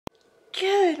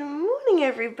Good morning,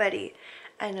 everybody,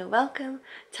 and welcome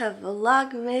to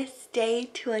Vlogmas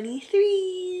Day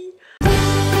 23.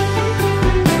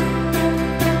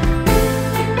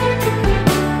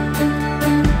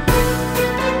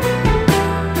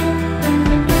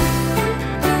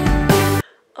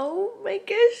 Oh my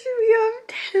gosh, we have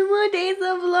 10 more days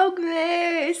of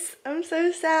Vlogmas. I'm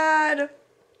so sad.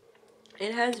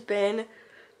 It has been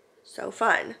so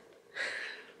fun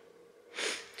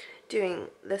doing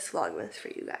this Vlogmas for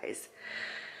you guys.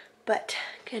 But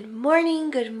good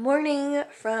morning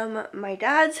from my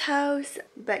dad's house.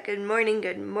 But good morning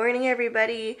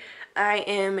everybody. I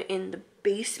am in the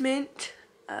basement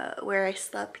where I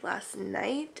slept last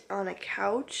night on a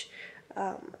couch.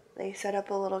 They set up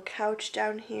a little couch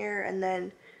down here, and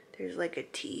then there's like a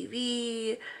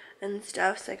TV and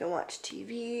stuff, so I can watch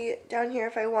TV down here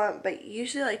if I want, but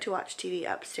usually I like to watch TV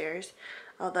upstairs.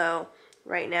 Although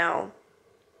right now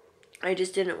I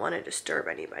just didn't want to disturb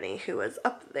anybody who was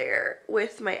up there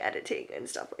with my editing and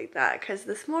stuff like that, because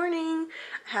this morning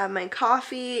I have my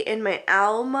coffee in my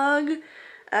owl mug.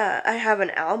 I have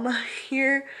an owl mug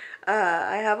here.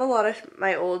 I have a lot of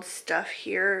my old stuff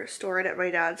here stored at my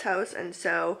dad's house, and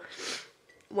so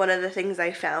one of the things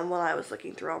I found while I was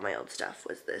looking through all my old stuff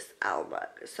was this owl mug.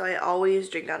 So I always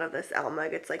drink out of this owl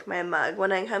mug. It's like my mug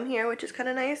when I come here, which is kind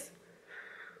of nice.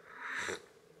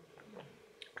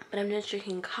 But I'm just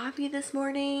drinking coffee this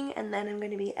morning, and then I'm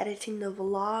going to be editing the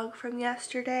vlog from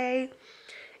yesterday,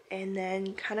 and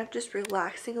then kind of just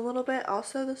relaxing a little bit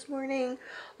also this morning,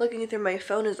 looking through my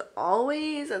phone as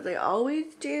always, as I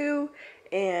always do.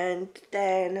 And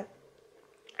then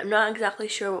I'm not exactly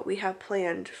sure what we have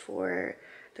planned for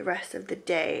the rest of the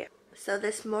day. So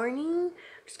this morning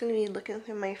I'm just going to be looking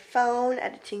through my phone,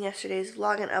 editing yesterday's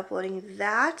vlog and uploading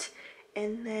that,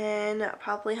 and then I'll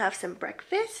probably have some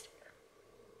breakfast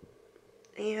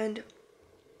and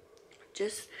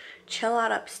just chill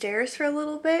out upstairs for a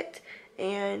little bit.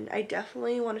 And I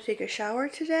definitely want to take a shower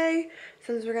today,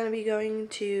 since we're going to be going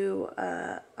to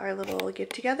our little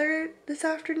get together this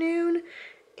afternoon,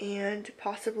 and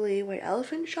possibly white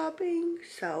elephant shopping,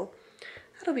 so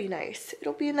that'll be nice.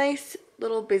 It'll be a nice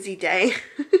little busy day.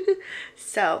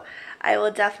 So I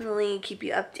will definitely keep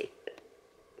you updated,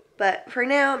 but for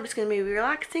now I'm just going to be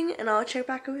relaxing, and I'll check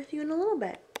back with you in a little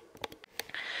bit.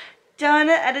 Done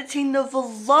editing the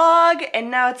vlog,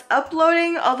 and now it's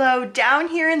uploading, although down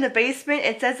here in the basement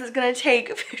it says it's gonna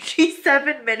take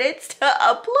 57 minutes to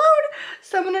upload,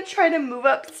 so I'm gonna try to move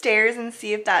upstairs and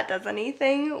see if that does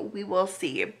anything. We will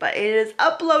see, but it is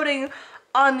uploading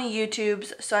on the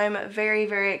YouTubes, so I'm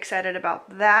very excited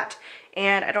about that,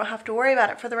 and I don't have to worry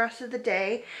about it for the rest of the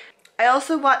day. I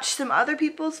also watched some other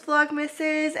people's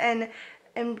Vlogmases and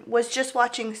was just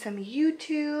watching some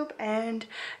YouTube, and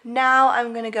now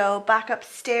I'm gonna go back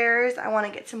upstairs. I want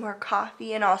to get some more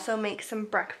coffee and also make some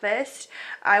breakfast.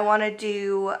 I want to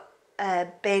do a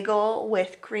bagel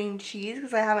with cream cheese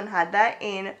because I haven't had that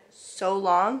in so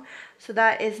long, so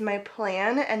that is my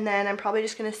plan. And then I'm probably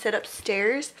just gonna sit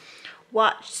upstairs,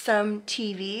 watch some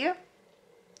TV,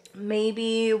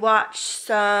 maybe watch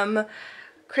some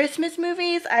Christmas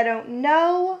movies. I don't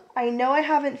know. I know I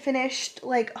haven't finished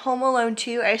like Home Alone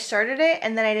 2. I started it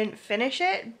and then I didn't finish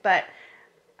it, but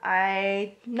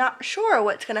I'm not sure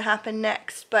what's gonna happen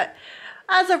next. But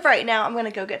as of right now, I'm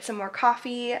gonna go get some more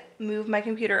coffee, move my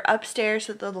computer upstairs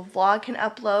so that the vlog can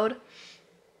upload,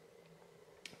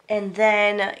 and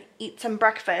then eat some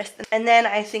breakfast. And then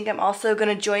I think I'm also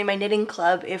gonna join my knitting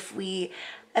club if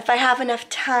I have enough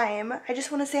time. I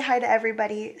just want to say hi to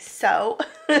everybody, so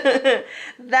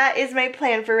that is my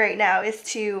plan for right now, is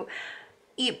to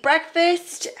eat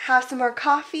breakfast, have some more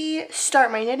coffee,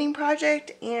 start my knitting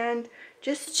project, and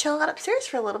just chill out upstairs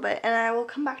for a little bit, and I will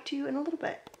come back to you in a little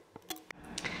bit.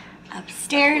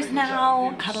 Upstairs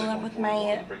now, cuddled up with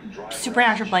my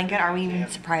supernatural blanket. Are we even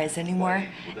surprised anymore?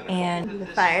 And the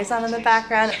fire's on in the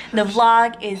background. The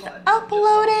vlog is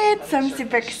uploaded, so I'm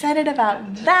super excited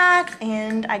about that.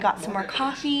 And I got some more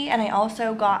coffee, and I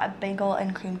also got a bagel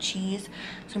and cream cheese,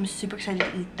 so I'm super excited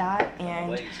to eat that.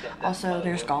 And also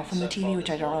there's golf on the TV, which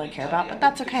I don't really care about, but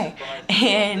that's okay.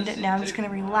 And now I'm just gonna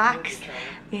relax.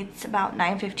 It's about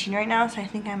 9:15 right now, so I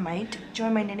think I might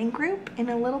join my knitting group in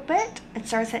a little bit. It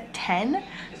starts at 10,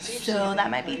 so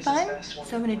that might be fun.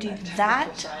 So I'm gonna do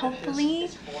that, hopefully.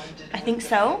 I think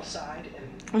so.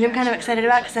 Which I'm kind of excited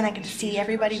about, because then I get to see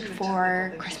everybody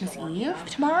before Christmas Eve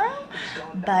tomorrow.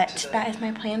 But that is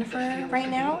my plan for right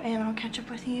now, and I'll catch up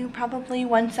with you probably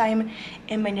once I'm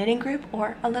in my knitting group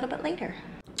or a little bit later.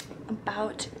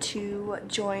 About to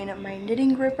join my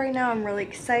knitting group right now. I'm really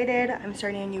excited. I'm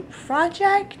starting a new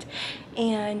project,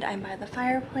 and I'm by the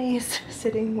fireplace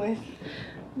sitting with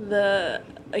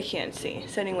I can't see,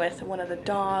 sitting with one of the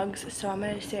dogs. So I'm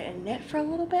gonna sit and knit for a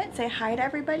little bit, say hi to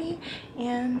everybody,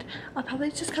 and I'll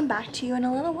probably just come back to you in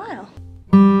a little while.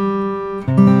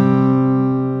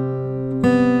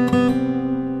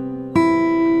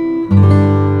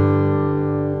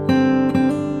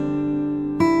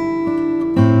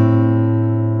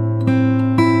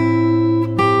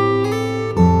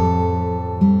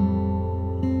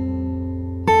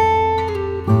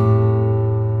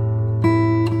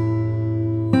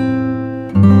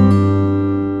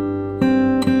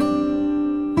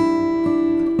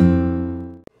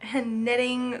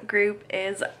 Knitting group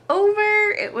is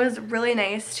over. It was really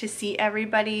nice to see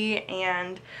everybody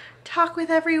and talk with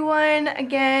everyone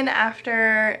again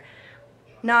after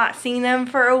not seeing them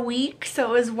for a week, so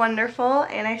it was wonderful.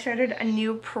 And I started a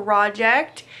new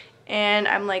project and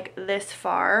I'm like this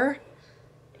far,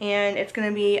 and it's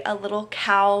gonna be a little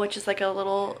cowl, which is like a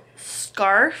little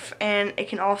scarf, and it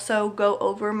can also go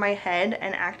over my head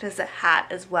and act as a hat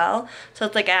as well. So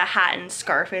it's like a hat and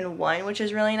scarf in one, which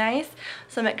is really nice.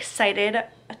 So I'm excited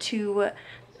to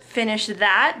finish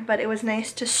that, but it was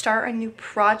nice to start a new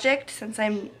project since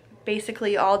I'm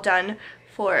basically all done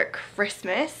for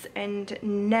Christmas. And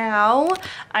now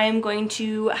I am going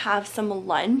to have some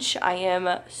lunch. I am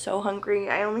so hungry.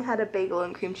 I only had a bagel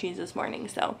and cream cheese this morning,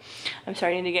 so I'm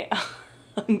starting to get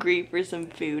hungry for some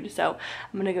food. So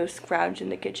I'm gonna go scrounge in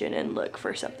the kitchen and look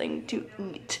for something to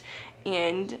eat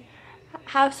and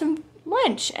have some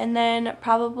lunch, and then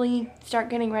probably start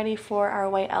getting ready for our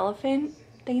white elephant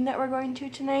thing that we're going to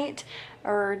tonight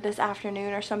or this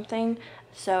afternoon or something.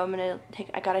 So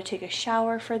I gotta take a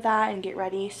shower for that and get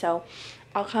ready. So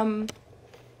I'll come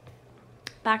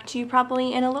back to you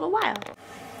probably in a little while.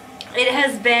 It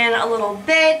has been a little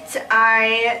bit.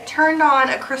 I turned on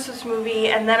a Christmas movie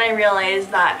and then I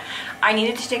realized that I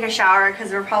needed to take a shower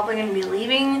because we're probably going to be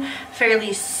leaving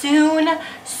fairly soon.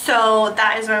 So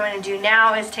that is what I'm going to do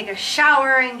now, is take a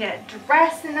shower and get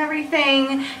dressed and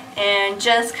everything and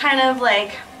just kind of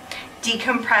like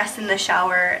decompress in the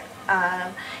shower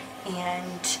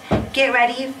and get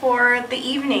ready for the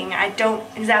evening. I don't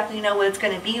exactly know what it's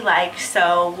going to be like,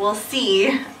 so we'll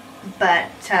see.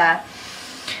 But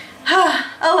oh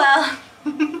well.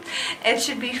 It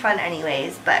should be fun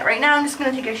anyways. But right now I'm just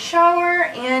going to take a shower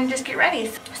and just get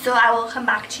ready. So I will come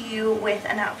back to you with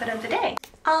an outfit of the day.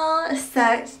 All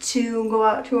set to go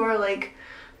out to our like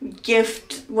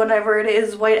gift, whatever it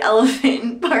is, white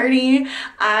elephant party.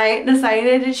 I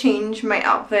decided to change my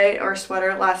outfit or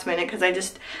sweater last minute because I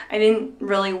didn't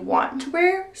really want to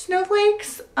wear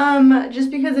snowflakes just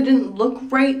because it didn't look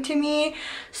right to me.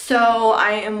 So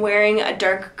I am wearing a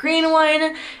dark green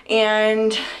one,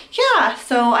 and yeah,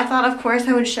 so I thought of course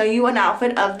I would show you an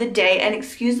outfit of the day, and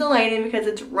excuse the lighting because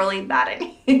it's really bad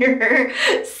in here.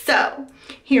 So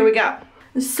here we go.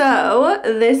 So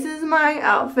this is my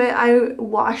outfit. I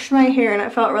washed my hair and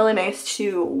it felt really nice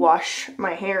to wash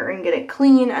my hair and get it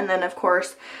clean, and then of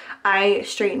course I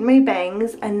straightened my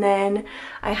bangs, and then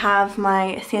I have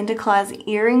my Santa Claus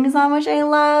earrings on, which I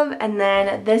love, and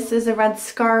then this is a red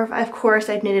scarf, of course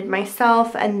I knitted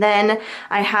myself, and then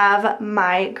I have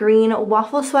my green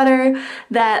waffle sweater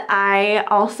that I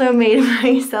also made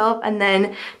myself, and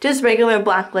then just regular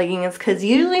black leggings because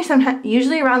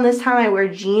usually around this time I wear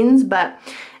jeans, but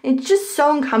it's just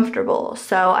so uncomfortable.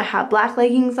 So I have black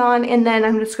leggings on, and then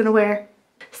I'm just gonna wear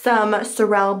some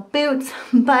Sorel boots,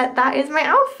 but that is my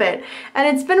outfit. And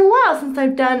it's been a while since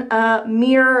I've done a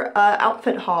mirror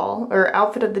outfit haul or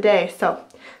outfit of the day, so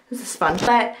this is fun.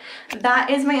 But that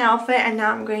is my outfit, and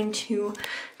now I'm going to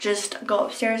just go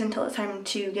upstairs until it's time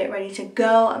to get ready to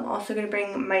go. I'm also going to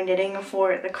bring my knitting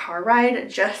for the car ride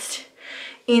just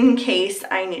in case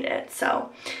I need it.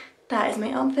 So that is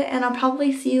my outfit, and I'll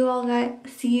probably see you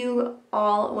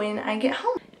all when I get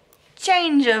home.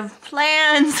 Change of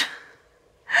plans.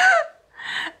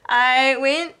 I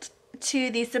went to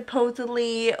the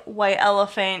supposedly white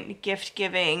elephant gift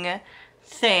giving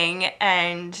thing,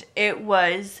 and it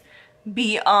was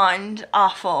beyond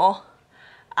awful.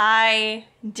 I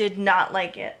did not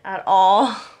like it at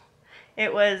all.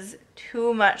 It was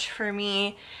too much for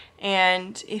me,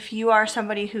 and if you are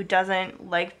somebody who doesn't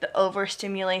like the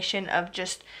overstimulation of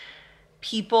just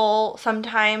people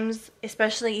sometimes,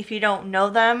 especially if you don't know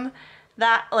them,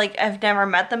 that like I've never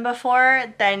met them before,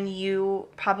 then you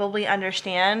probably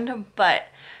understand, but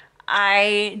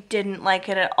I didn't like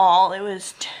it at all. It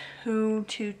was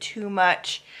too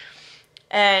much,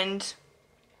 and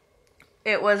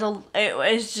it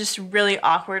was just really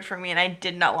awkward for me, and I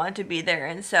did not want to be there.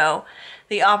 And so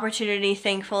the opportunity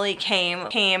thankfully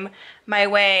came my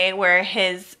way where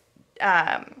his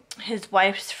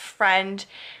wife's friend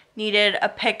needed a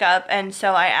pickup, and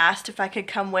so I asked if I could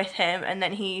come with him, and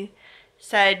then he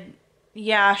said,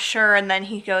 yeah, sure, and then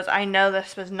he goes, I know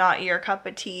this was not your cup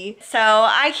of tea. So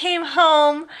I came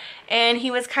home, and he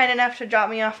was kind enough to drop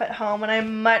me off at home, and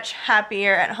I'm much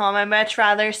happier at home. I much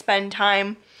rather spend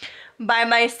time by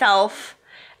myself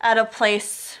at a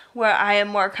place where I am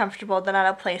more comfortable than at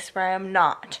a place where I am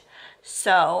not.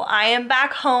 So I am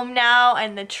back home now,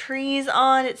 and the tree's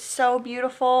on. It's so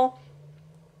beautiful.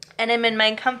 And I'm in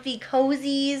my comfy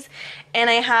cozies, and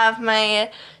I have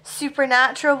my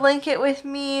Supernatural blanket with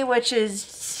me, which is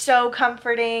so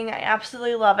comforting. I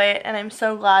absolutely love it, and I'm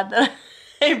so glad that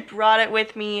I brought it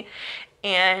with me,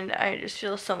 and I just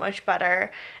feel so much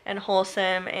better and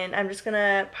wholesome. And I'm just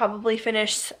gonna probably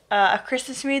finish a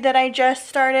Christmas movie that I just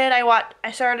started.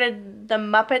 I started the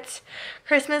Muppets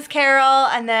Christmas Carol,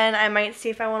 and then I might see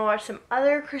if I want to watch some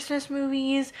other Christmas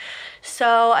movies.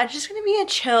 So it's just gonna be a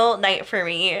chill night for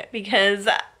me, because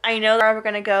I know that we're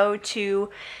gonna go to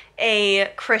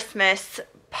a Christmas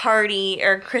party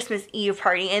or Christmas Eve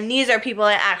party, and these are people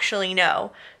I actually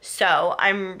know, so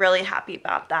I'm really happy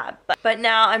about that. But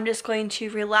now I'm just going to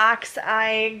relax.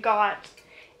 I got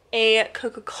a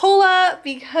Coca-Cola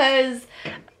because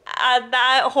at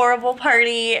that horrible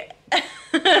party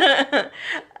at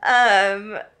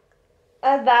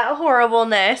that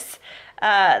horribleness,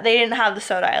 they didn't have the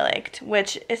soda I liked,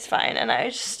 which is fine, and I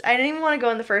didn't even want to go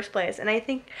in the first place. And I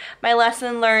think my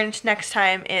lesson learned next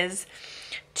time is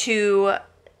to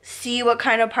see what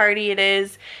kind of party it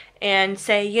is and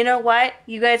say, you know what,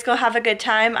 you guys go have a good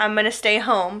time, I'm gonna stay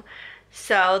home.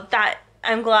 So that,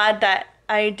 I'm glad that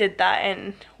I did that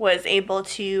and was able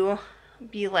to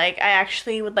be like, I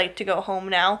actually would like to go home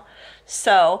now.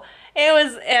 So it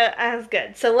was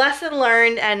good. So lesson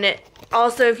learned. And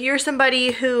also, if you're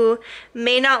somebody who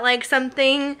may not like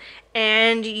something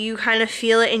and you kind of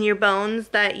feel it in your bones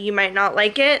that you might not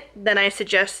like it, then I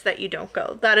suggest that you don't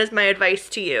go. That is my advice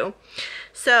to you.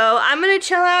 So I'm gonna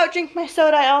chill out, drink my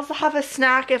soda. I also have a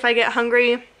snack if I get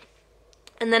hungry.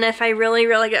 And then if I really,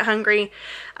 really get hungry,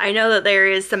 I know that there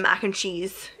is some mac and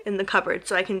cheese in the cupboard,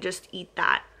 so I can just eat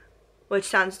that, which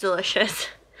sounds delicious.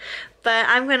 But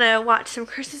I'm gonna watch some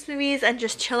Christmas movies and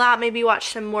just chill out, maybe watch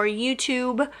some more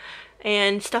YouTube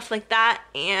and stuff like that,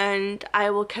 and I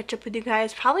will catch up with you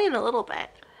guys probably in a little bit.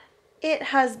 It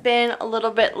has been a little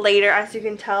bit later. As you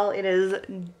can tell, it is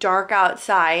dark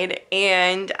outside,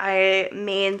 and I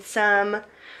made some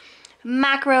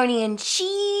macaroni and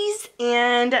cheese,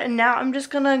 and now I'm just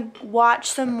gonna watch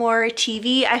some more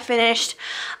TV. I finished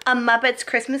a Muppets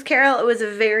Christmas Carol. It was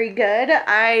very good.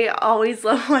 I always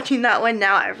love watching that one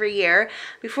now every year.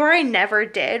 Before I never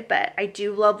did, but I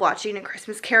do love watching a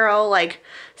Christmas Carol, like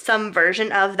some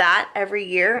version of that every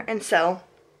year, and so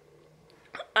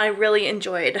I really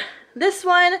enjoyed this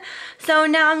one. So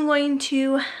now I'm going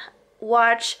to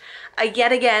watch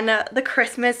yet again The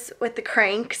Christmas with the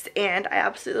Cranks, and I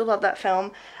absolutely love that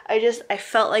film. I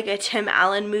felt like a Tim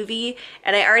Allen movie,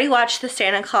 and I already watched The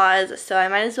Santa Claus, so I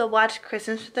might as well watch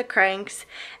Christmas with the Cranks,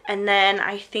 and then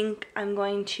I think I'm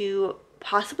going to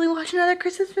possibly watch another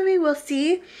Christmas movie. We'll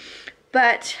see.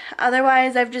 But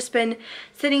otherwise, I've just been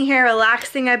sitting here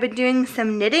relaxing. I've been doing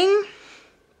some knitting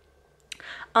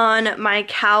on my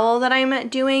cowl that I'm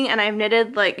doing, and I've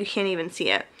knitted, like, you can't even see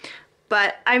it,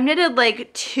 but I've knitted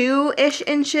like 2-ish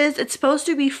inches. It's supposed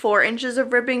to be 4 inches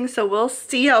of ribbing, so we'll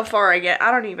see how far I get.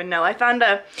 I don't even know. I found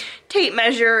a tape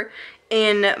measure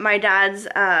in my dad's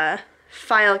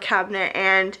file cabinet,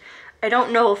 and I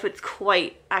don't know if it's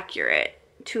quite accurate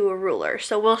to a ruler,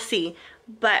 so we'll see.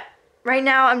 But right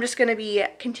now I'm just gonna be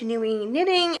continuing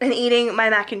knitting and eating my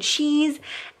mac and cheese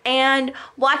and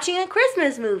watching a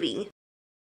Christmas movie.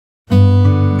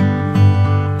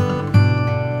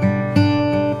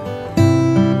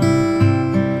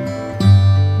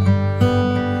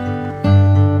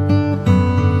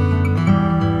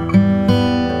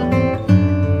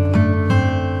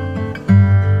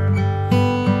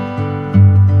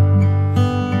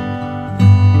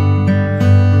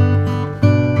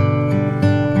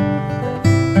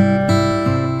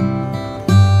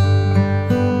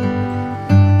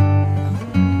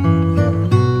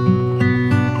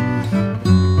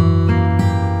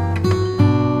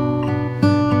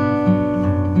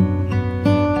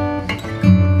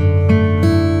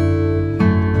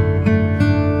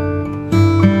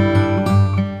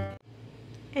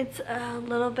 It's a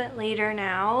little bit later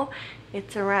now.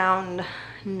 It's around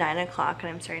 9 o'clock, and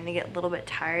I'm starting to get a little bit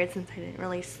tired since I didn't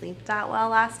really sleep that well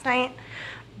last night.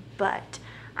 But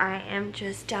I am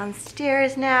just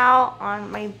downstairs now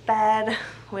on my bed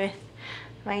with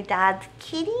my dad's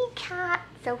kitty cat.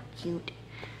 So cute.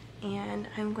 and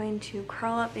I'm going to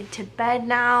curl up into bed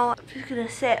now. I'm just gonna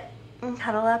sit and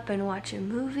cuddle up and watch a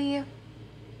movie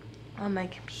on my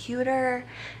computer,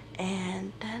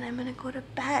 and then I'm gonna go to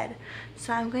bed.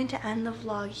 So I'm going to end the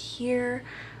vlog here,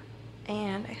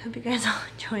 and I hope you guys all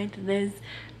enjoyed this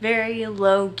very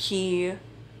low-key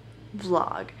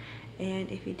vlog.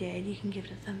 And if you did, you can give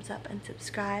it a thumbs up and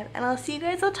subscribe. And I'll see you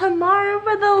guys all tomorrow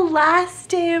for the last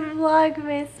day of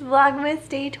Vlogmas. Vlogmas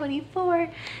day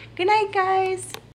 24. Good night, guys.